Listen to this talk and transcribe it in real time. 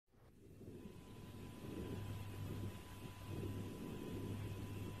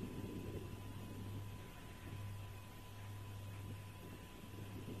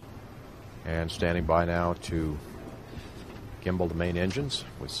And standing by now to gimbal the main engines.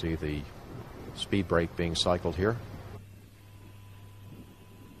 We see the speed brake being cycled here.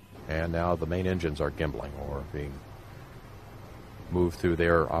 And now the main engines are gimbling or being moved through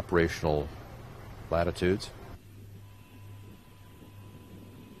their operational latitudes.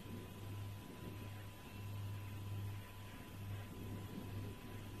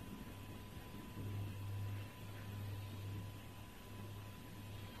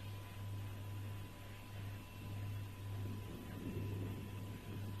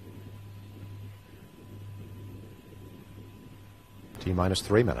 T-minus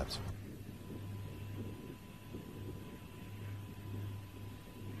 3 minutes.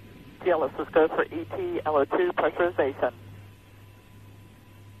 Let's just go for ET LO2 pressurization.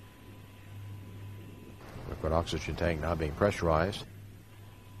 Liquid oxygen tank now being pressurized.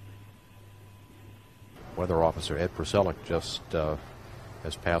 Weather Officer Ed Priscilla just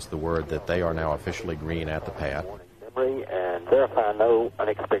has passed the word that they are now officially green at the pad. Memory and verify no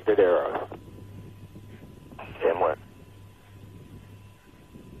unexpected errors. M1.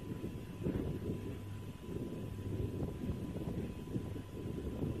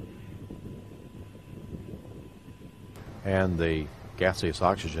 And the gaseous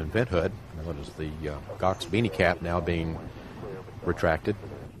oxygen vent hood, known as the GOX beanie cap, now being retracted.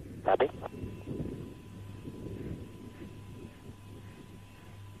 Copy.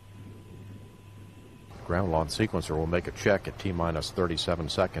 Ground launch sequencer will make a check at T-minus 37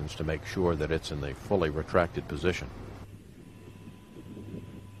 seconds to make sure that it's in the fully retracted position.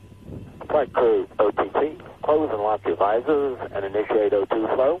 Flight crew OTT, close and lock your visors and initiate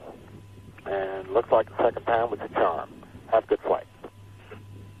O2 flow. And looks like the second time was a charm. Have a good flight.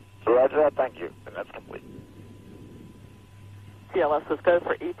 Roger that, thank you. And that's complete. CLS, let's go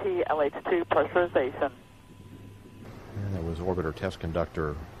for ET LH2 pressurization. And that was orbiter test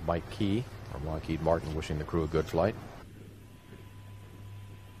conductor Mike Key from Lockheed Martin wishing the crew a good flight.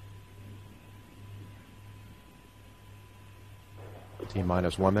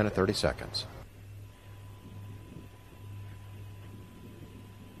 T-minus 1 minute, 30 seconds.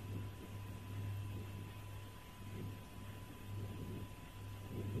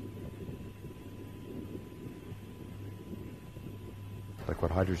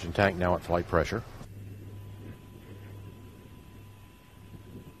 Liquid hydrogen tank now at flight pressure.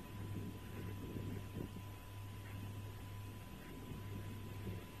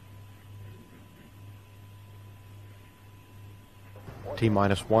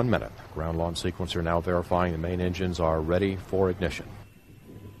 T-minus 1 minute. Ground launch sequencer now verifying the main engines are ready for ignition.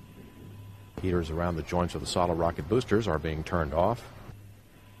 Heaters around the joints of the solid rocket boosters are being turned off.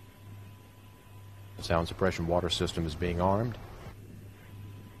 The sound suppression water system is being armed.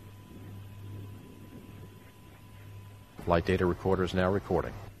 Flight data recorder is now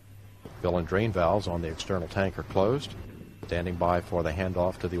recording. Fill and drain valves on the external tank are closed. Standing by for the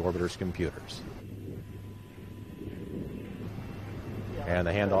handoff to the orbiter's computers. And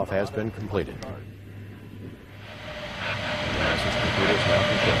the handoff has been completed. NASA's computers now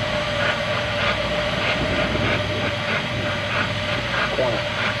controlled.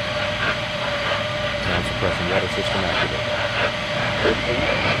 Sound suppression water system activated.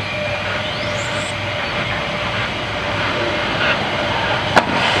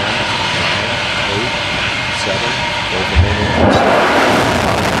 7, both the main engines start.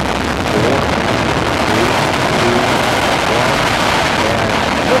 5, 4, 3, 2, 1,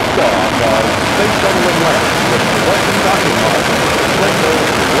 and liftoff of Space Shuttle Atlantis with the Western docking module, Splinter,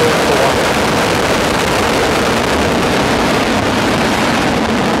 World Cooperative.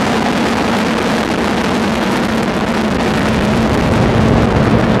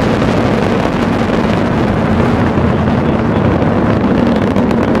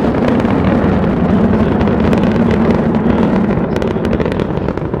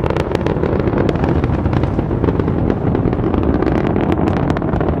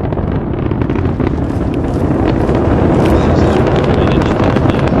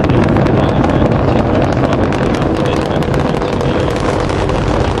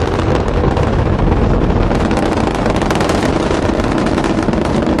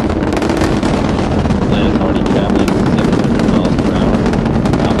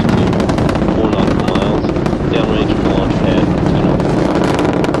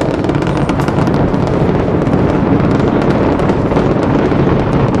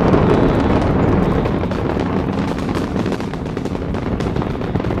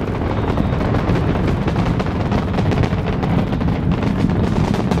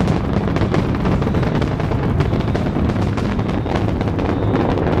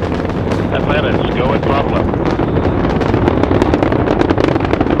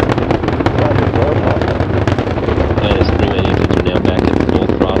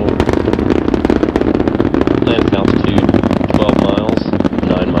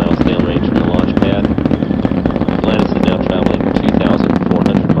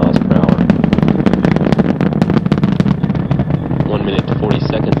 40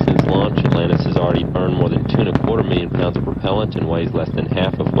 seconds since launch, Atlantis has already burned more than 2.25 million pounds of propellant and weighs less than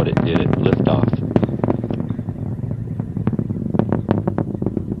half of what it did at liftoff.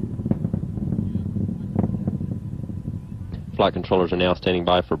 Flight controllers are now standing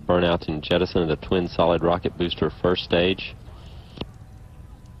by for burnout and jettison of the twin solid rocket booster first stage.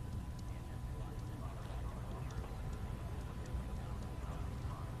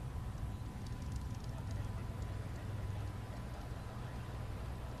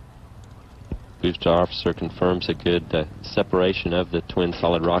 Booster officer confirms a good separation of the twin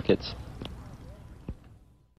solid rockets.